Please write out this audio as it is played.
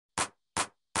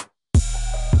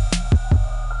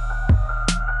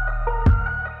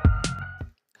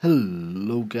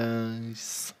Hello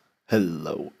guys,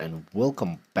 hello and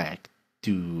welcome back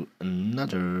to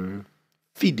another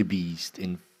Feed the Beast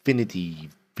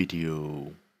Infinity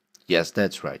video. Yes,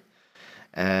 that's right.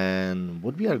 And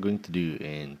what we are going to do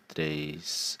in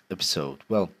today's episode,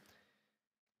 well,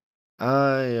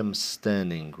 I am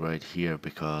standing right here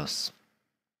because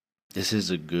this is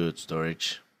a good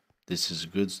storage. This is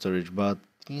good storage, but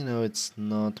it's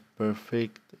not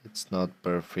perfect. It's not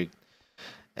perfect.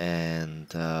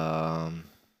 And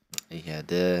yeah,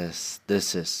 this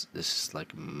is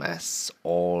like a mess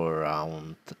all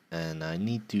around, and I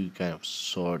need to kind of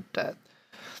sort that.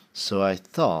 So I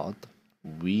thought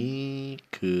we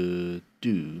could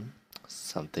do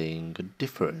something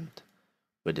different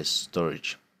with this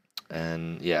storage.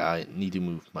 And yeah, I need to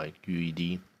move my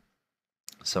QED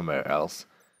somewhere else.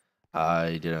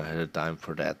 I didn't have the time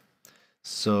for that.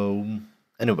 So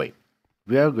anyway,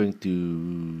 we are going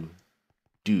to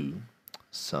do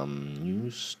some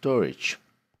new storage,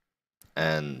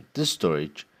 and this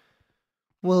storage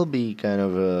will be kind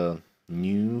of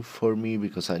new for me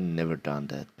because I never done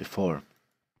that before.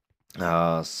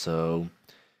 So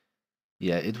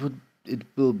yeah, it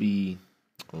will be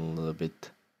a little bit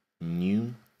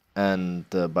new. And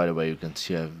by the way, you can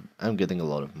see I'm getting a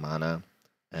lot of mana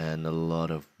and a lot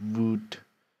of wood.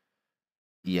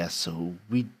 Yeah, so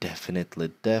we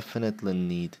definitely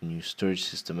need a new storage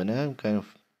system, and I'm kind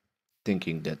of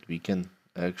thinking that we can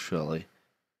actually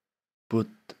put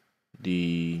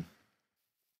the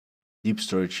deep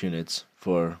storage units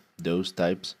for those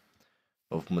types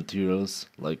of materials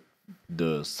like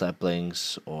the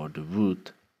saplings or the wood,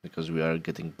 because we are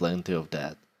getting plenty of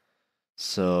that.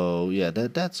 So yeah,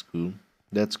 that's cool.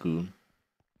 That's cool.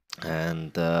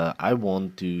 And I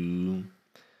want to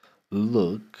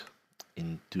look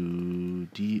into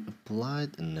the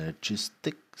applied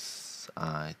energistics.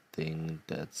 I think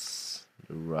that's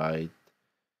the right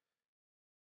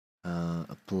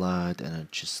applied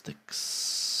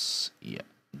energistics. Yeah,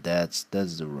 that's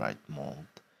the right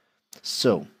mold.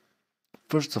 So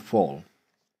first of all,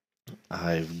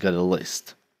 I've got a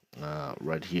list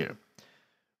right here.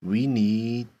 We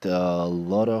need a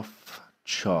lot of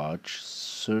charge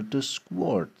Certus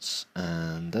quartz,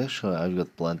 and actually I've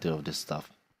got plenty of this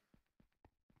stuff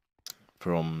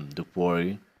from the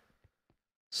quarry,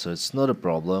 so it's not a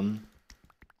problem.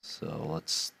 So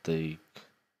let's take,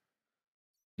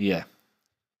 yeah,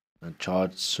 a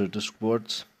charged Certus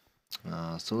quartz.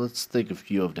 So let's take a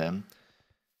few of them,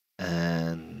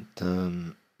 and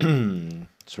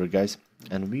sorry guys,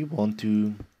 and we want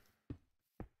to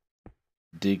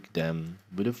dig them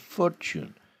with a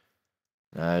fortune.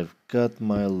 I've got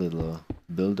my little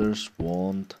builder's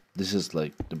wand. This is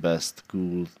like the best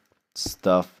cool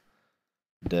stuff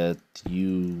that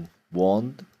you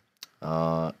want. When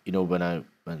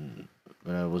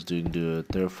I was doing the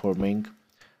terraforming,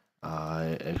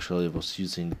 I actually was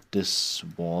using this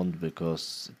wand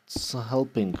because it's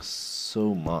helping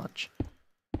so much.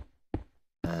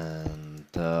 And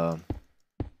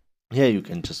yeah, you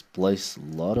can just place a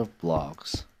lot of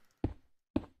blocks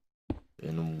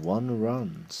in one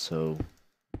run, so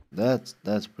that's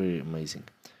pretty amazing.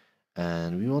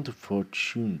 And we want to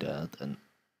fortune that, and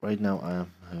right now I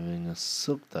am having a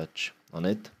silk touch on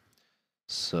it,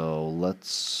 so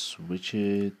let's switch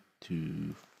it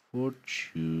to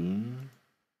fortune.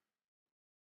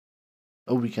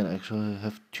 Oh, we can actually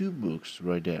have two books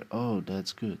right there. Oh,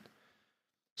 that's good,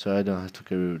 so I don't have to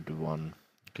carry the one.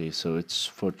 Okay, so it's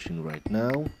fortune right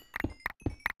now.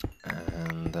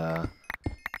 And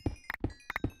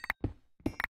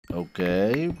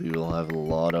okay, we will have a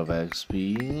lot of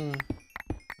XP.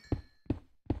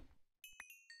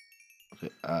 Okay,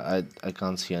 I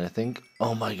can't see anything.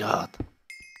 Oh my god.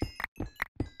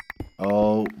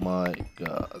 Oh my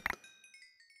god.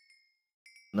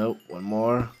 No, one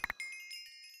more.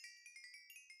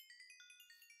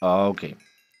 Okay.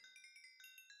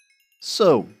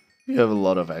 So, you have a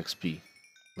lot of XP.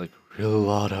 Like, real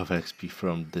lot of XP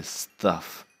from this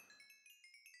stuff.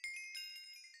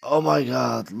 Oh my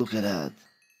god, look at that.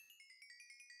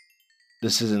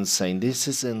 This is insane. This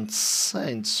is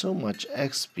insane. So much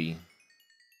XP.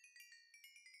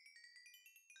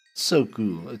 So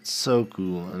cool. It's so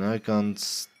cool. And I can't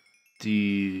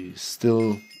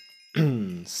still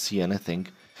see anything.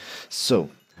 So,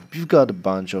 we've got a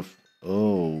bunch of,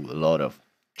 oh, a lot of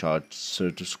charged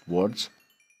Certus quartz.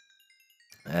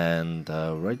 And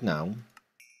right now,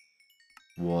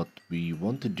 what we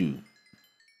want to do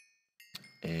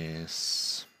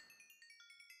is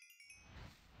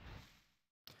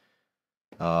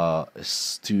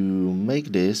to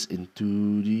make this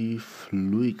into the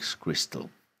fluix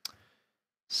crystal.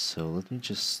 So let me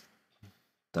just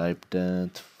type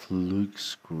that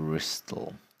flux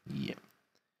crystal. Yeah.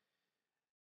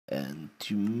 And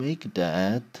to make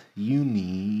that, you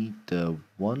need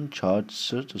one charged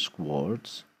Certus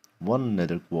quartz, one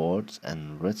nether quartz,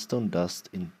 and redstone dust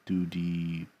into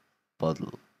the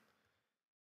bottle.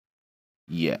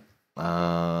 Yeah.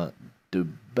 The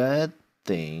bad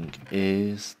thing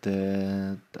is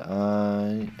that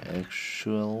I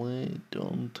actually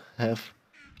don't have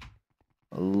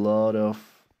a lot of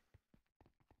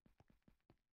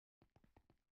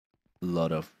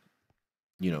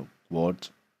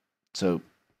quartz. So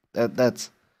that's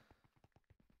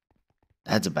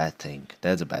a bad thing.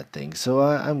 That's a bad thing. So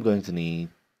I'm going to need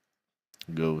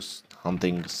go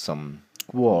hunting some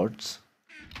quartz,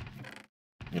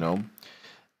 you know,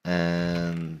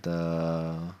 and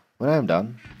when I'm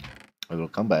done, I will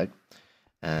come back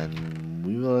and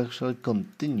we will actually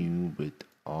continue with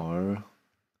our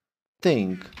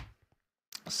thing.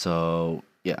 So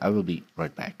yeah, I will be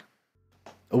right back.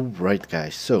 Alright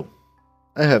guys, so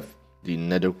I have the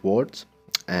nether quartz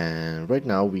and right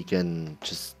now we can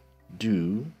just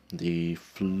do the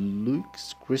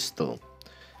flux crystal,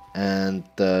 and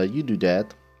you do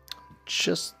that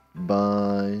just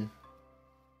by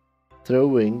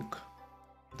throwing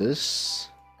this,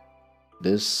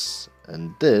 this,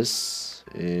 and this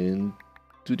into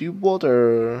the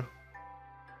water.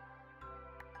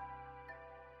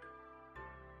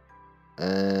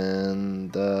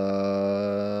 And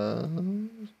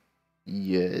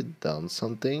yeah, it done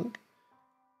something.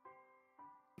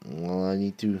 Well, I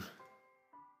need to.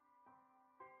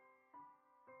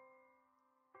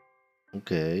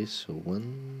 Okay, so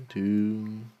 1,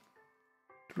 2,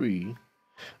 3.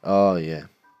 Oh yeah.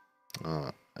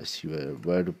 I see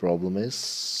where the problem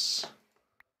is.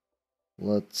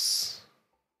 Let's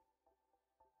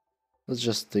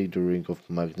just take the ring of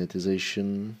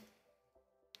magnetization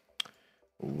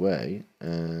away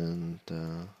and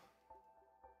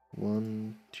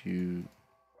 1, 2,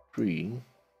 3,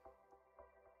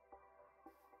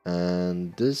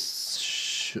 and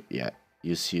this yeah,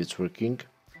 you see it's working,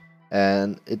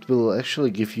 and it will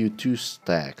actually give you 2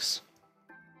 stacks.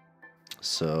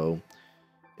 So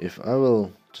if I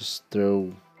will just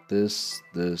throw this,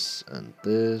 this, and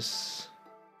this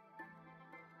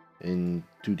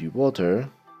into the water,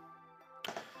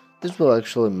 this will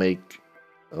actually make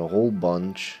a whole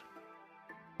bunch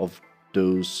of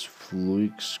those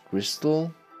flux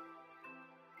crystal.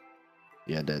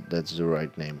 Yeah, that's the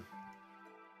right name.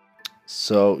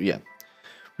 So yeah,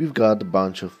 we've got a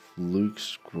bunch of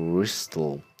flux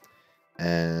crystal,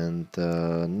 and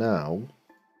now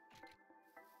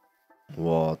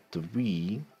what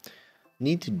we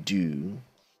need to do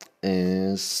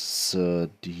is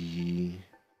the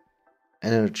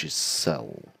energy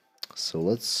cell. So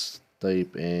let's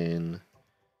type in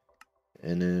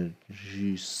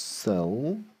energy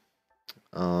cell.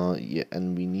 Yeah,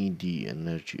 and we need the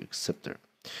energy acceptor.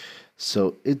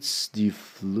 So it's the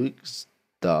flux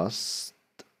dust.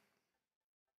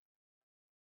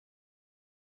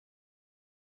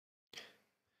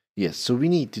 Yes, so we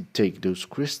need to take those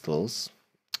crystals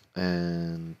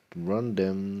and run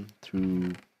them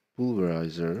through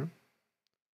pulverizer.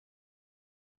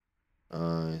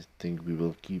 I think we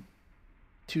will keep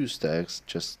 2 stacks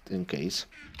just in case.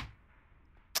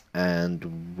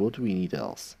 And what do we need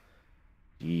else?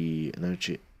 The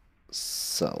energy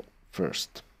cell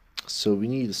first. So we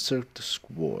need a Certus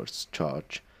quartz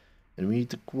charge, and we need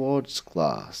the quartz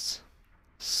glass.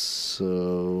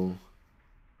 So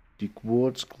the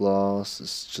quartz glass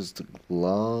is just a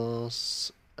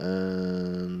glass,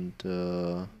 and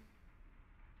the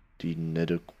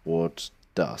nether quartz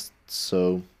dust.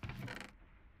 So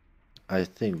I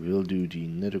think we'll do the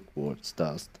nether quartz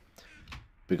dust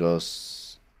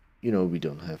because we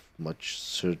don't have much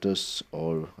Certus,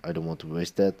 or I don't want to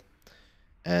waste that.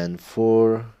 And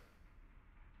for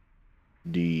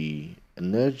the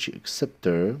energy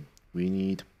acceptor, we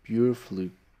need pure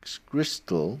flux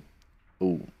crystal,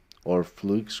 or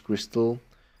flux crystal,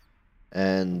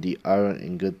 and the iron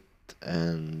ingot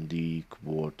and the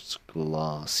quartz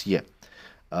glass. Yeah.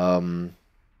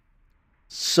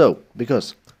 So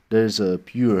because there's a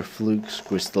pure flux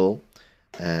crystal,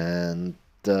 and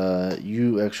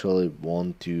you actually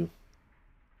want to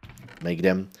make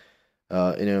them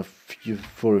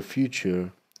for a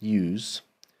future use.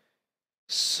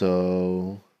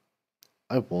 So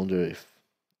I wonder if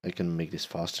I can make this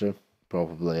faster.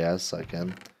 Probably yes, I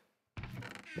can.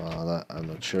 Well, I'm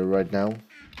not sure right now.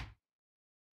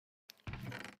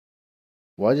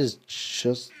 Why does it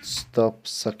just stop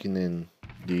sucking in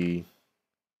the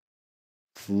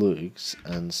flux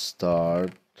and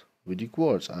start with the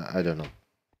quartz? I don't know.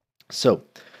 So,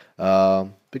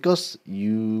 because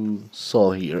you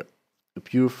saw here a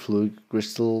pure fluid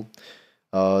crystal,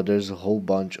 there's a whole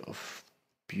bunch of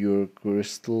pure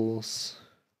crystals.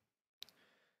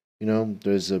 You know,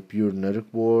 there's a pure nether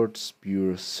quartz,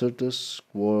 pure certus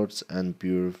quartz, and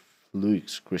pure fluid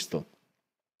crystal.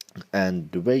 And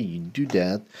the way you do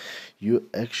that, you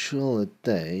actually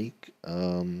take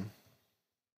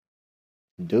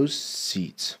those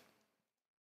seeds,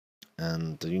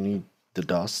 and you need the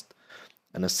dust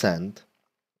and a sand,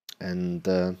 and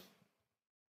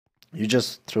you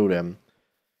just throw them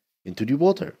into the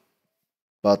water.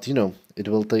 But you know, it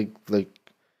will take like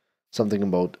something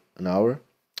about an hour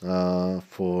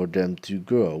for them to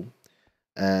grow.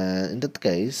 And in that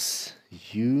case,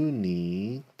 you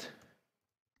need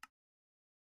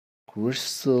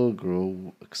crystal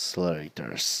grow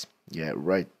accelerators. Yeah,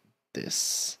 right.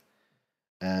 This.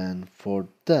 And for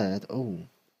that, oh,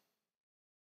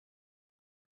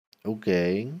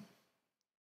 okay.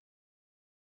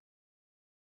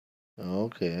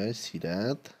 Okay, I see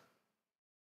that.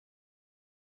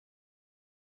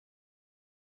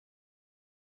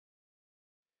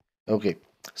 Okay,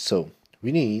 so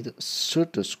we need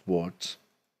Certus quartz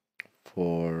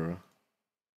for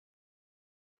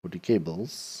the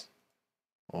cables,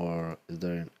 or is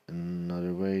there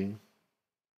another way?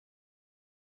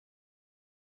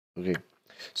 Okay,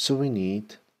 so we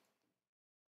need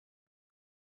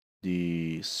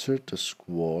the Certus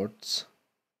quartz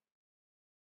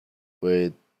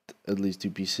with at least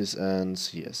 2 pieces, and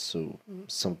yes, so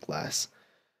some glass.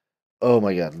 Oh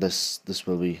my god, this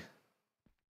will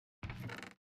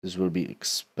be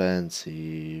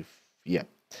expensive. Yeah.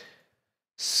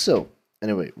 So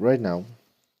anyway, right now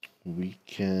we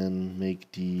can make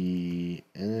the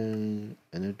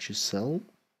energy cell.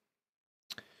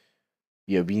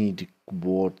 Yeah, we need the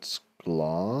quartz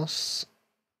glass.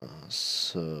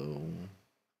 So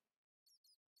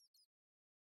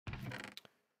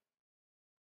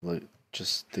like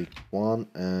just take one,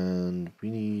 and we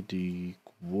need the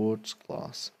quartz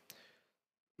glass.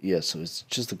 Yeah, so it's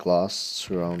just a glass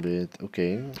surrounded.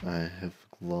 Okay, I have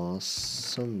glass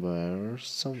somewhere.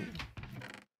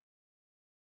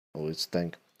 Oh, it's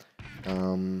tank.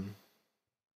 I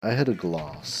had a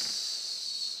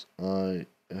glass. I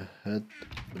had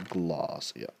a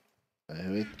glass. Yeah, I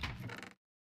have it.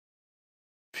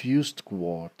 Fused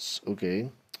quartz.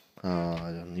 Okay.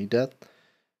 I don't need that.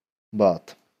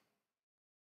 But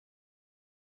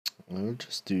I'll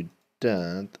just do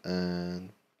that and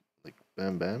like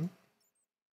bam bam.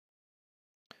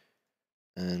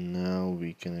 And now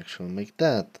we can actually make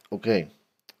that. Okay.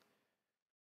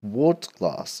 Quartz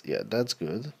glass. Yeah, that's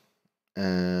good.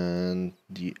 And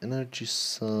the energy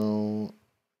cell.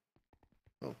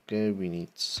 Okay, we need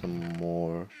some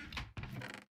more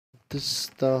this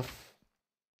stuff.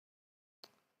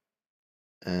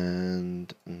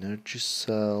 And energy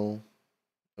cell.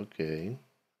 Okay.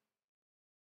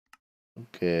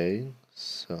 Okay,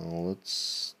 so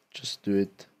let's just do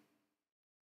it.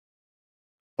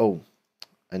 Oh,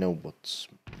 I know what's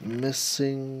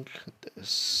missing.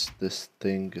 This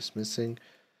thing is missing.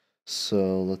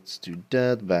 So let's do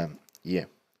that. Bam. Yeah,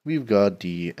 we've got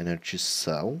the energy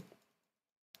cell.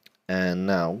 And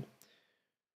now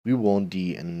we want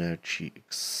the energy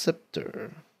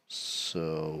acceptor.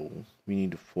 So we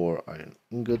need 4 iron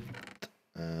ingot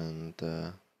and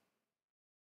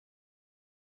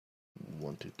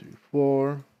 1, 2, 3,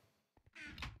 4.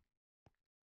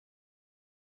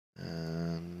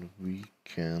 And we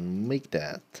can make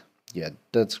that. Yeah,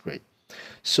 that's great.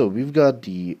 So we've got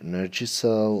the energy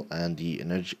cell and the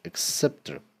energy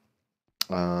acceptor.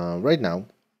 Right now,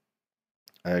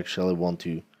 I actually want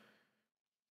to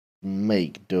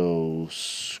make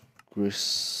those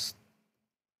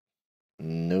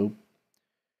nope,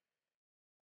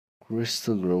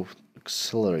 crystal growth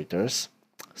accelerators.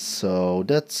 So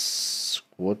that's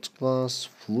quartz glass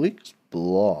fluid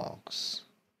blocks.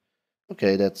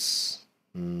 Okay, that's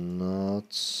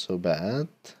not so bad.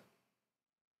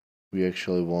 We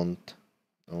actually want,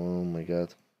 oh my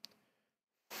god,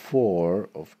 4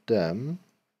 of them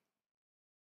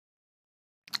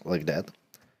like that.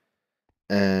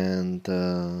 And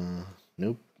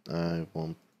nope, I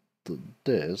want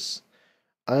this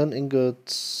iron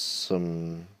ingots,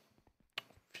 some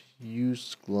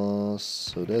fused glass,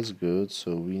 so that's good.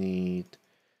 So we need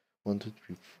 1, 2,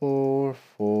 3, 4,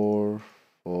 4,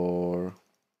 4,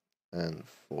 and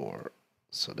 4.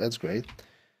 So that's great.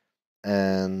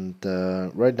 And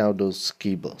right now those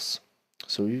cables.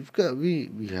 So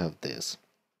we have this,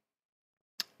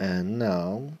 and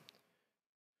now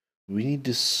we need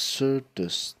to insert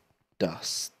this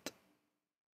dust.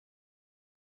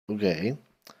 Okay.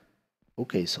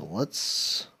 Okay, so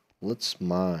let's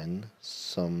mine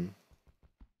some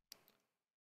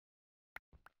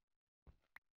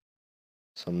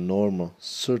normal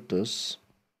Certus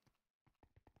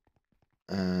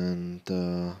and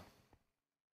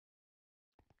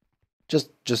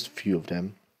just a few of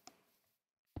them.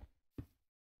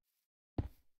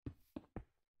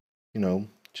 You know,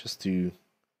 just to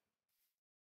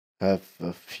have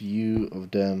a few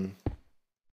of them.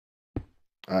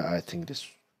 I think this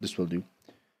will do.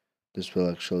 This will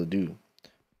actually do.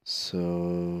 So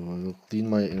I'll clean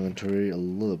my inventory a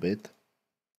little bit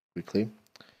quickly,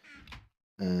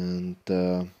 and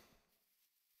yeah,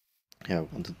 I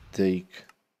want to take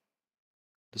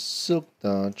the silk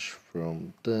touch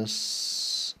from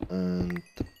this, and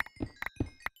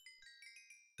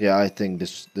yeah, I think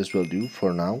this will do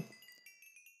for now.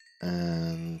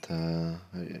 And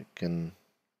I can,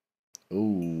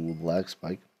 oh, lag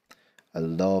spike. I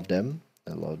love them.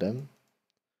 I love them.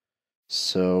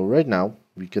 So right now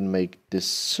we can make this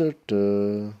sort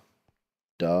of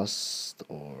dust,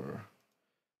 or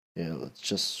yeah, let's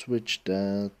just switch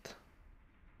that.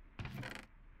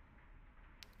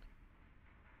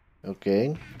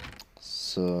 Okay,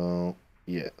 so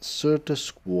yeah,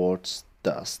 Certus quartz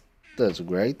dust. That's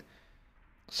great.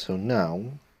 So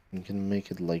now we can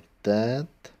make it like that,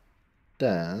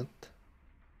 that,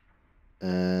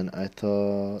 and I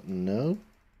thought, no,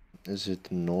 is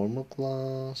it normal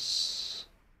class?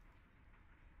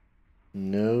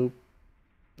 Nope.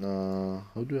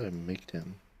 How do I make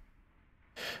them?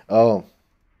 Oh,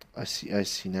 I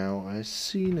see now. I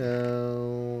see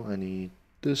now. I need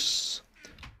this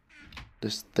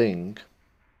thing.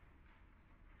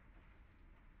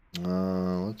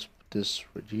 Let's put this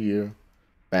right here.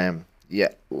 Bam.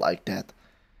 Yeah, like that.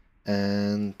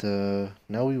 And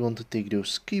now we want to take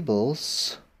those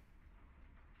cables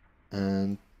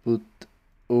and put.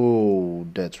 Oh,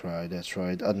 that's right. That's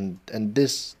right. And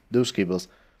those cables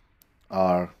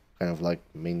are kind of like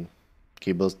main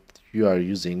cables you are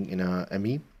using in a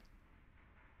ME.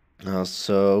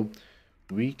 So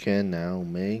we can now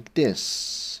make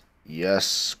this.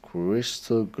 Yes,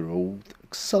 crystal growth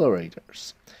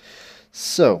accelerators.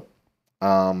 So,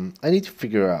 I need to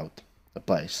figure out a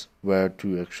place where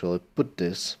to actually put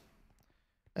this,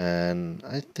 and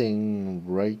I think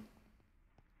right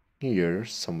here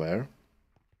somewhere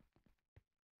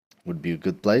would be a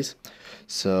good place.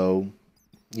 So,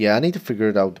 yeah, I need to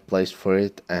figure out the place for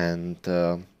it, and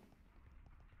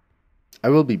I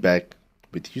will be back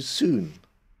with you soon.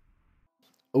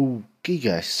 Okay,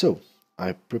 guys, so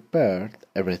I prepared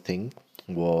everything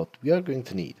what we are going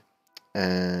to need,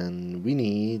 and we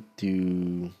need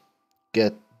to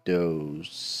get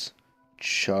those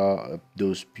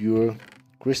pure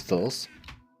crystals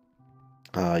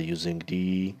using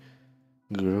the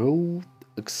growth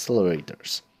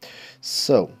accelerators.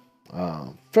 So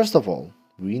first of all,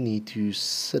 we need to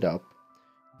set up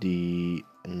the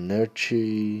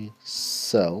energy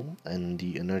cell and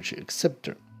the energy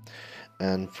acceptor,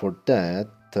 and for that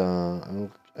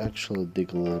I'll actually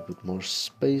dig a little bit more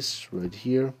space right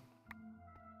here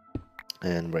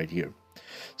and right here.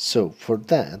 So for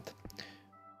that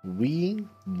we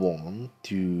want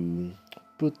to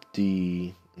put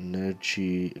the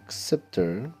energy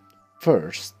acceptor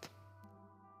first,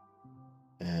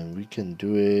 and we can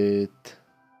do it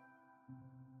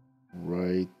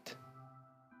right.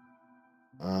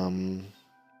 um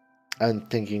I'm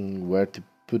thinking where to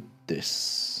put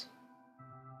this.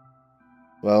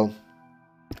 Well,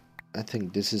 I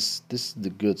think this is the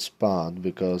good spot,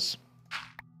 because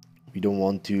we don't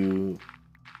want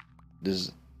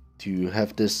this to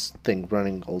have this thing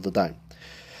running all the time.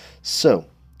 So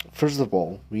first of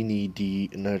all, we need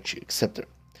the energy acceptor.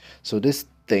 So this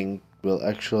thing will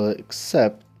actually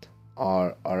accept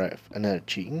our RF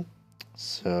energy.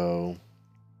 So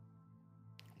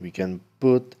we can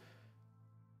put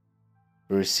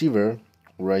the receiver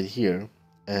right here,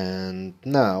 and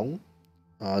now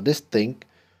this thing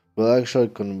will actually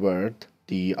convert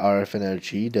the RF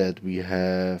energy that we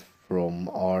have from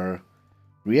our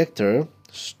reactor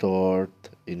stored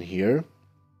in here.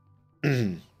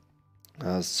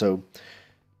 So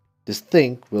this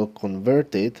thing will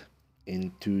convert it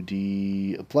into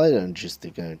the applied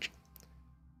energetic energy.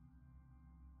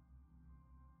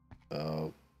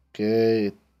 Okay,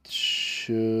 it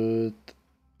should.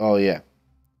 Oh yeah,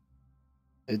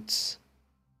 it's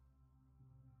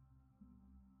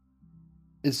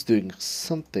doing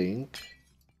something.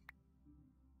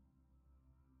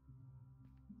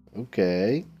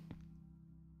 Okay.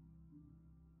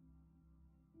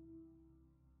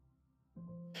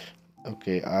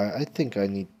 Okay, I think I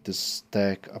need the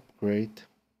stack upgrade.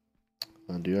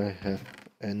 Do I have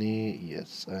any?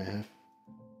 Yes, I have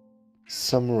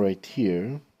some right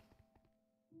here.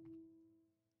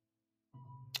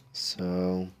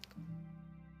 So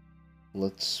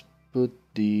let's put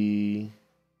the.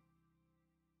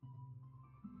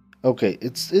 Okay,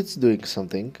 it's doing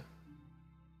something.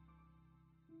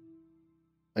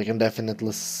 I can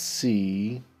definitely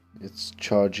see it's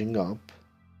charging up,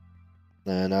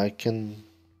 and I can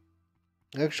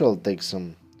actually take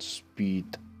some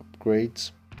speed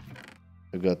upgrades.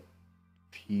 I got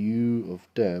few of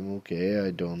them. Okay,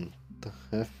 I don't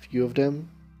have few of them.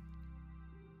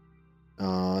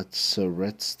 It's a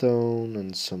redstone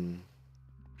and some.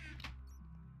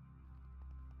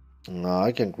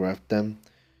 I can craft them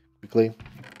quickly.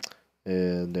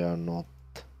 They are not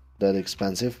that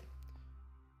expensive.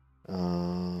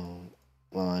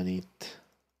 I need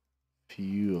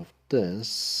few of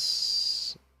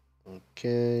this.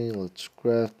 Okay, let's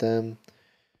craft them.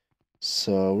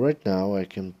 So right now I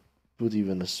can put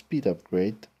even a speed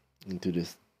upgrade into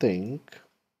this thing.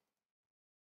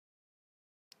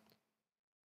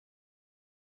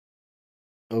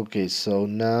 Okay, so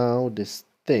now this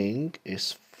thing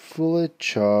is fully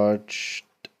charged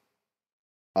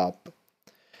up,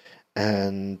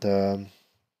 and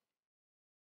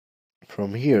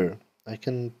from here I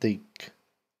can take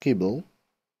cable.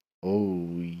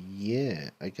 Oh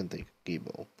yeah, I can take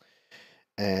cable,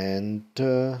 and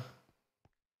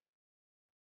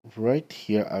right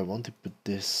here I want to put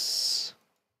this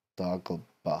toggle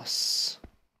bus.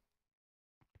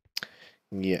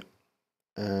 Yeah,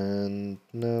 and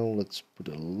now let's put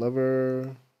a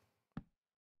lever.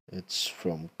 It's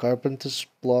from carpenter's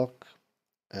block,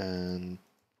 and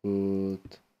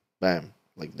put bam,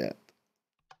 like that.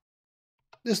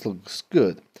 This looks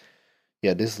good.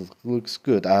 Yeah, this looks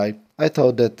good. I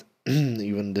thought that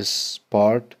even this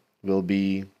part will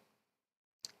be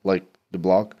like the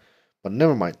block, but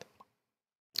never mind.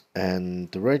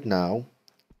 And right now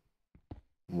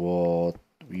what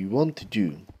we want to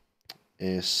do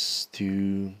is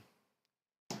to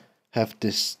have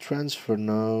this transfer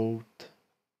node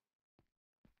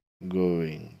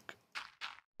going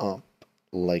up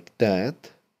like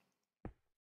that.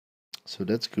 So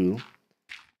that's cool.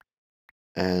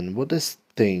 And what this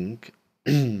thing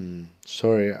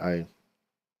sorry, I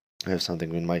have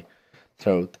something in my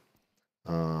throat.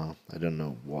 I don't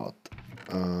know what.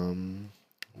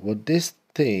 What this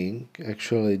thing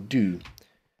actually do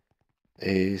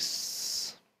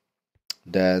is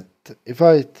that if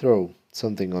I throw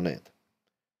something on it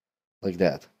like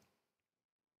that,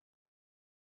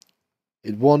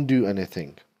 it won't do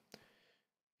anything.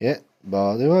 Yeah,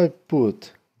 but if I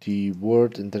put the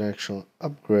word interaction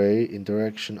upgrade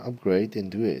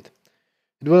into it,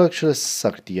 it will actually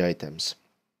suck the items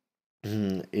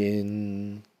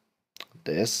in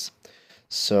this.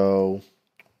 So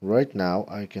right now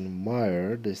I can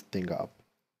wire this thing up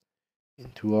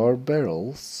into our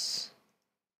barrels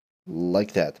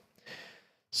like that.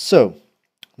 So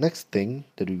next thing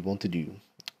that we want to do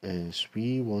is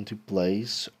we want to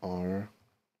place our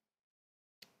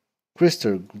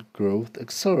crystal growth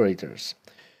accelerators,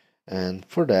 and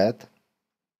for that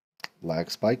lag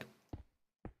spike,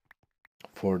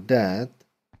 for that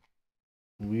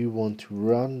we want to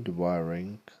run the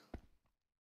wiring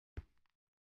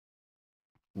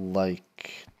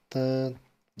like that,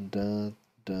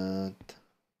 that.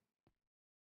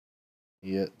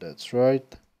 Yeah, that's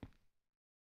right.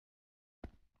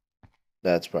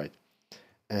 That's right.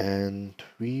 And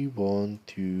we want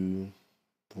to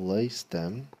place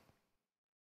them.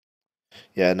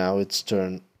 Yeah, now it's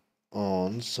turned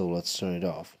on, so let's turn it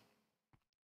off.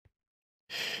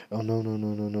 Oh no no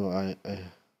no no no! I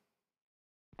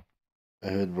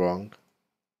heard wrong.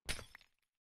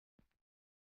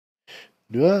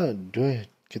 Do I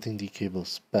getting the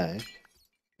cables back?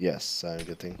 Yes, I'm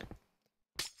getting.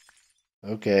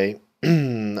 Okay,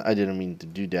 I didn't mean to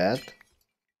do that.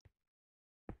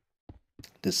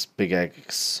 This big egg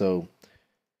is so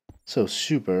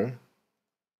super.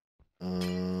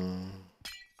 Uh,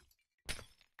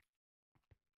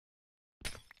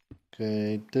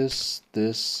 okay, this,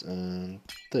 and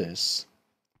this.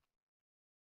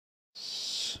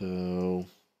 So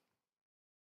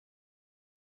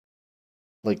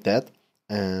like that,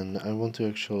 and I want to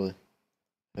actually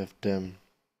have them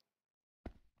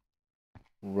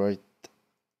right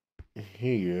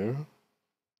here,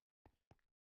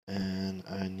 and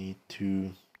I need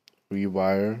to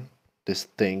rewire this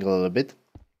thing a little bit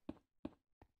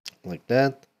like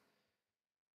that,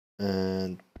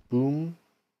 and boom,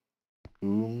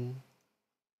 boom,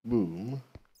 boom.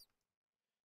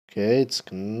 Okay, it's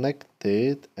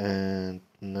connected, and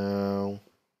now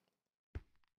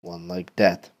one like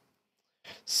that.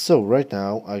 So right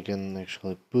now I can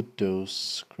actually put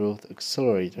those growth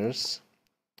accelerators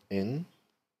in.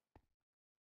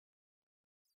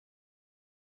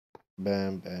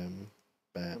 Bam, bam,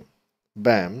 bam,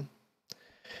 bam.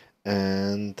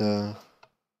 And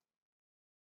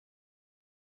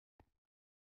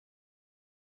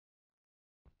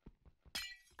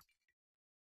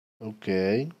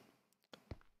okay.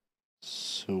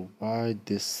 So why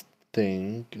this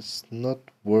thing is not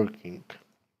working?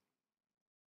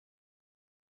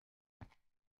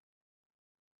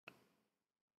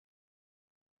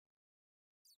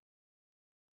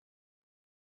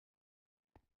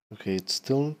 Okay, it's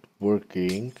still not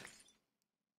working.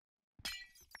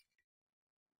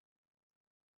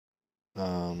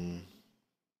 Um,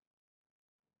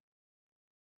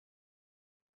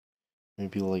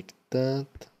 maybe like that.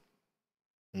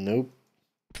 Nope.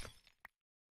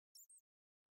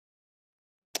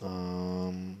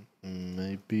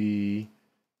 Maybe.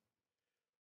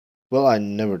 Well, I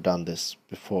never done this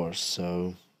before,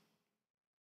 so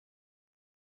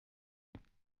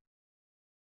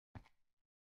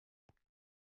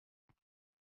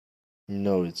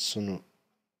no, it's not.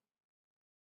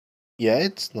 Yeah,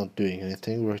 it's not doing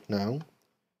anything right now.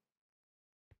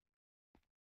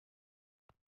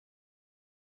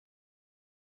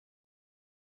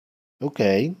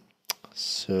 Okay,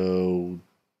 so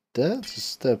that's a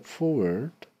step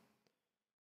forward,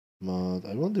 but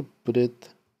I want to put it.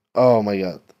 Oh my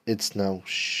god, it's now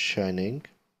shining.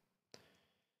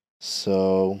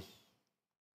 So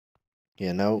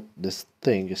yeah, now this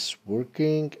thing is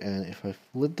working, and if I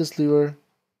flip this lever,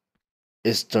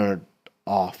 it's turned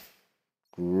off.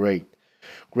 Great,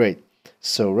 great.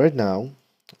 So right now,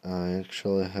 I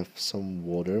actually have some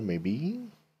water, maybe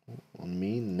on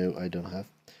me. No, I don't have.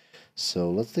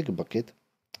 So let's take a bucket,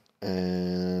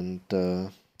 and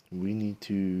we need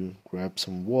to grab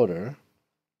some water.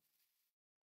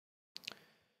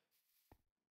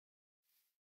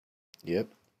 Yep,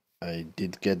 I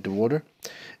did get the water,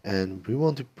 and we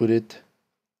want to put it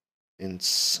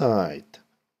inside.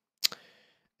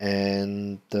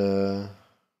 And I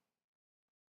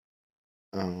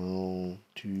will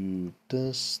do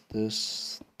this,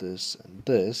 and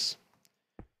this.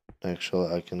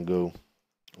 Actually, I can go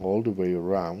all the way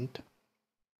around.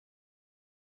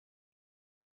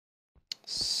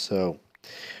 So,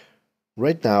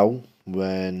 right now,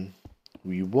 when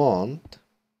we want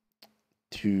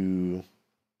to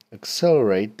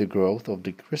accelerate the growth of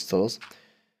the crystals,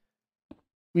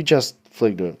 we just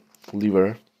flick the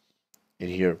lever in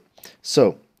here.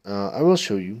 So, I will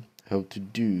show you how to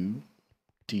do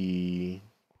the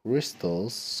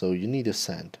crystals. So, you need a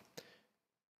sand.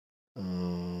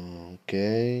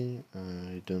 Okay,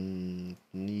 I don't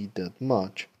need that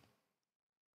much.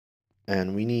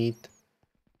 And we need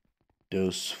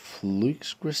those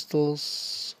flux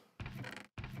crystals.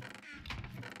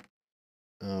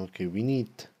 Okay, we need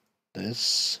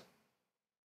this.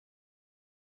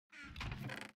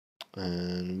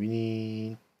 And we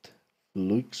need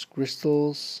flux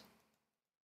crystals.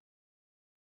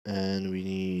 And we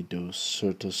need those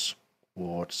Certus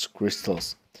quartz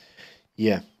crystals.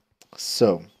 Yeah,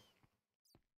 so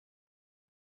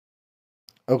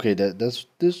okay, this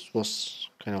was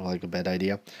kind of like a bad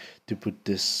idea to put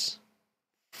this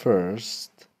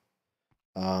first.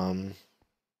 Um,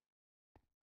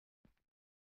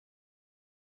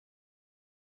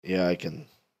 yeah, I can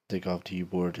take off the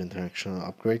keyboard interaction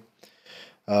upgrade.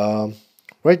 Um,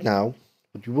 right now,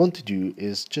 what you want to do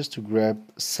is just to grab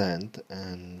sand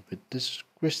and with this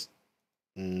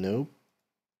nope,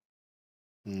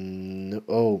 no,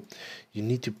 oh, you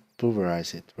need to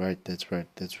pulverize it, right? That's right,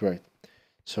 that's right.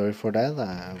 Sorry for that,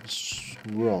 I was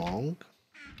wrong.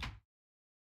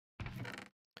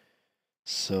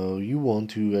 So you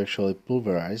want to actually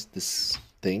pulverize this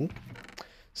thing.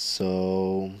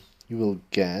 So you will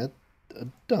get a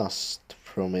dust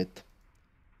from it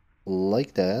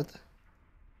like that.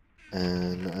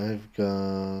 And I've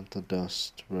got the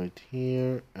dust right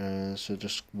here. So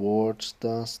just quartz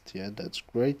dust, yeah, that's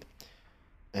great.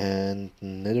 And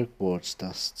nether quartz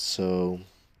dust. So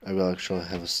I will actually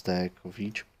have a stack of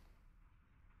each.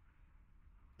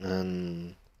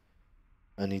 And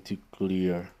I need to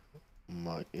clear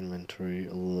my inventory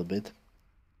a little bit,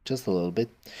 just a little bit.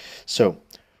 So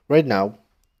right now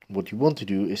what you want to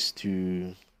do is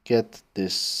to get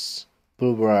this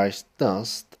pulverized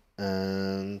dust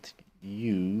and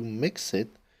you mix it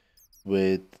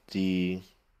with the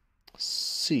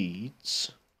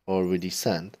seeds or with the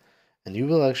sand, and you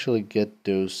will actually get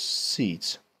those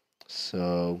seeds.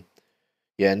 So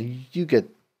yeah, and you get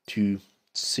two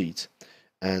seeds,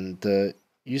 and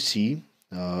you see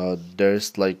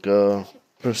there's like a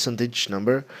percentage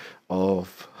number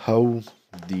of how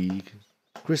the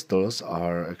crystals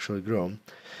are actually grown.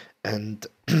 And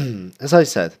as I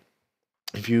said,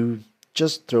 if you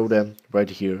just throw them right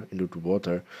here into the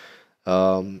water,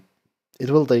 um, it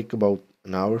will take about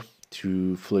an hour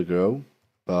to fully grow.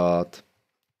 But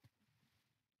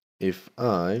if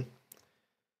I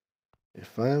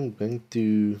if I am going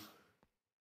to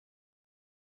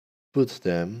put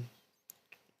them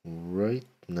right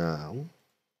now,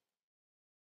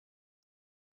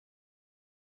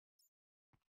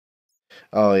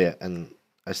 oh yeah, and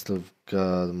I still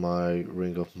got my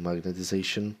ring of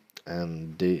magnetization,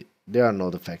 and they are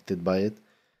not affected by it.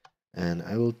 And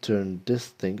I will turn this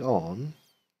thing on.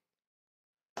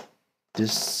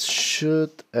 This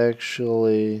should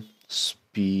actually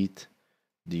speed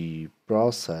the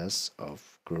process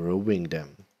of growing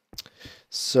them.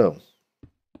 So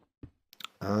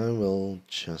I will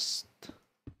just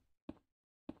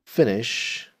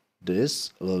finish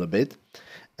this a little bit,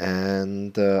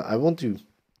 and I want to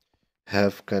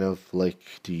have kind of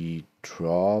like the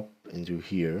drop into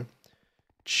here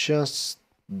just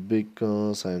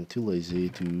because I'm too lazy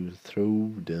to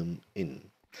throw them in.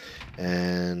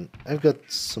 And I've got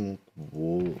some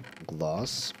wool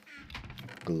glass,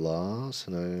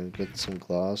 and I got some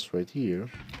glass right here.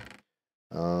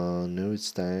 No,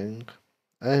 it's tank.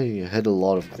 I had a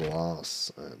lot of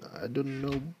glass, and I don't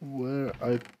know where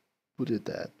I put it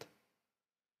at.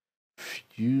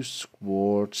 Fuse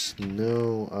quartz,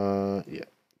 no, yeah,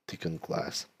 thickened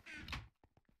glass.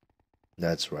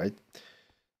 That's right.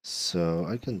 So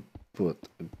I can put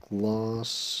a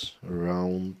glass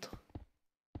around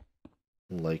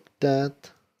like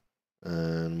that,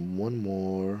 and one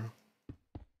more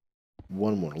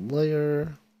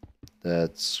layer.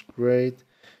 That's great.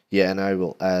 Yeah, and I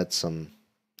will add some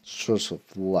source of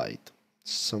light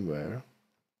somewhere.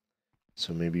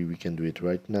 So maybe we can do it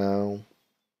right now.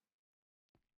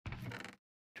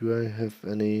 Do I have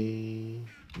any?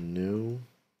 No.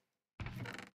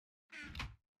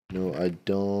 No, I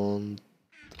don't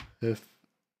have.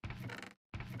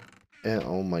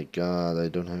 Oh my god, I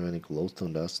don't have any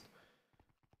glowstone dust.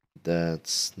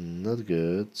 That's not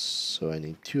good. So I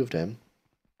need two of them.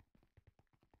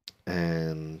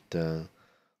 And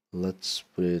let's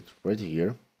put it right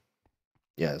here.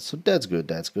 Yeah, so that's good.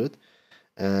 That's good.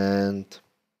 And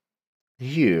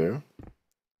here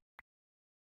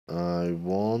I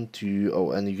want to.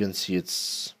 Oh, and you can see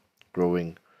it's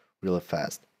growing really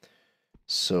fast.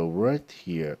 So right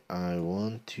here, I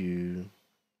want to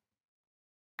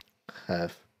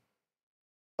have.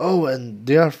 Oh, and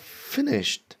they are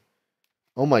finished.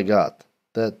 Oh my god,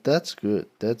 that's good.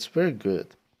 That's very good.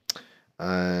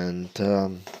 And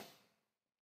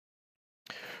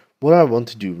what I want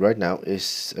to do right now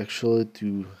is actually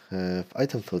to have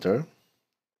item filter.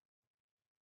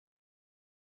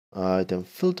 Item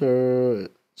filter,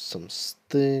 some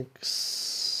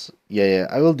sticks. Yeah,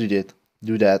 I will do that.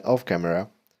 Do that off camera,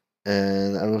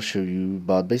 and I will show you.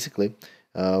 But basically,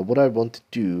 what I want to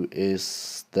do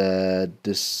is that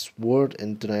this word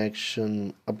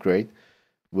interaction upgrade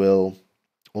will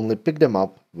only pick them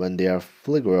up when they are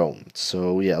fully grown.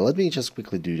 So yeah, let me just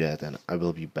quickly do that, and I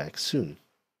will be back soon.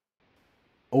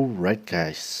 Alright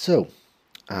guys, so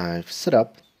I've set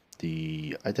up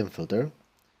the item filter,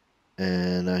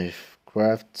 and I've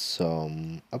crafted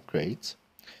some upgrades.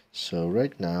 So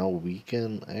right now we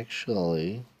can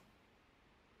actually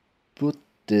put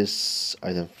this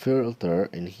item filter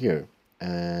in here,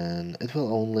 and it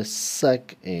will only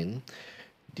suck in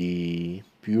the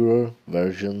pure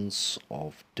versions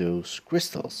of those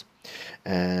crystals.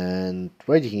 And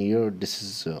right here, this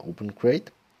is an open crate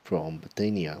from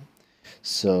Botania.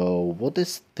 So what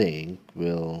this thing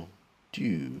will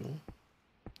do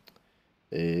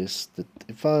is that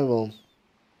if I will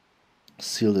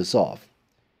seal this off,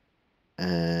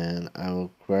 and I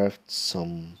will craft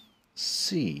some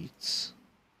seeds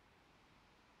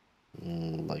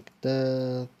like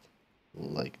that,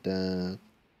 like that,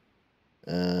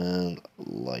 and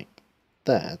like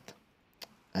that,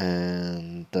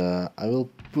 and I will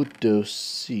put those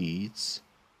seeds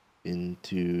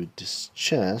into this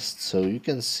chest, so you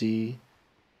can see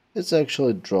it's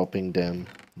actually dropping them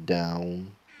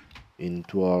down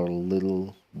into our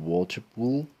little water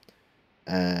pool,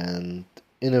 and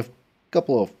in a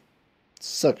couple of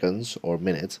seconds or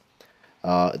minutes,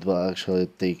 it will actually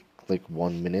take like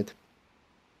 1 minute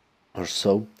or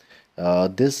so.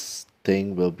 This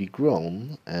thing will be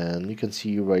grown, and you can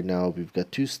see right now we've got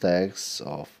 2 stacks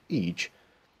of each.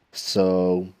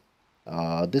 So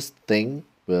this thing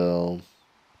will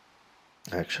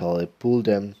actually pull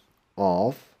them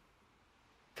off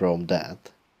from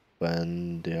that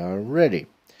when they are ready.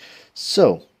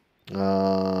 So,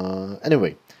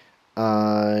 anyway,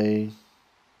 I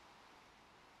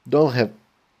don't have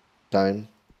time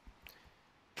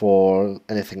for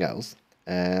anything else,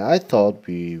 and I thought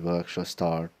we will actually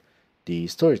start the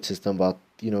storage system, but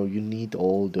you need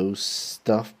all those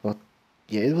stuff, but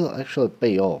yeah, it will actually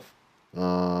pay off.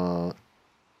 Uh,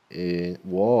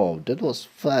 Wow, that was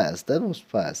fast. That was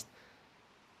fast.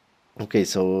 Okay,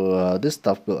 so this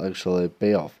stuff will actually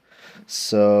pay off.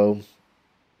 So,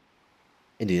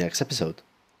 in the next episode,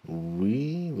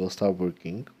 we will start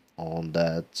working on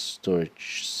that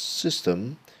storage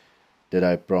system that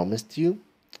I promised you,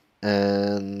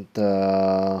 and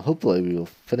hopefully, we will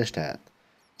finish that.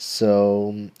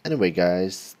 So, anyway,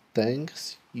 guys,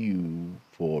 thanks you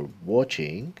for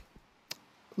watching.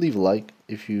 Leave a like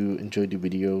if you enjoyed the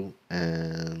video,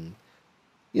 and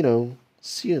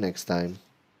see you next time.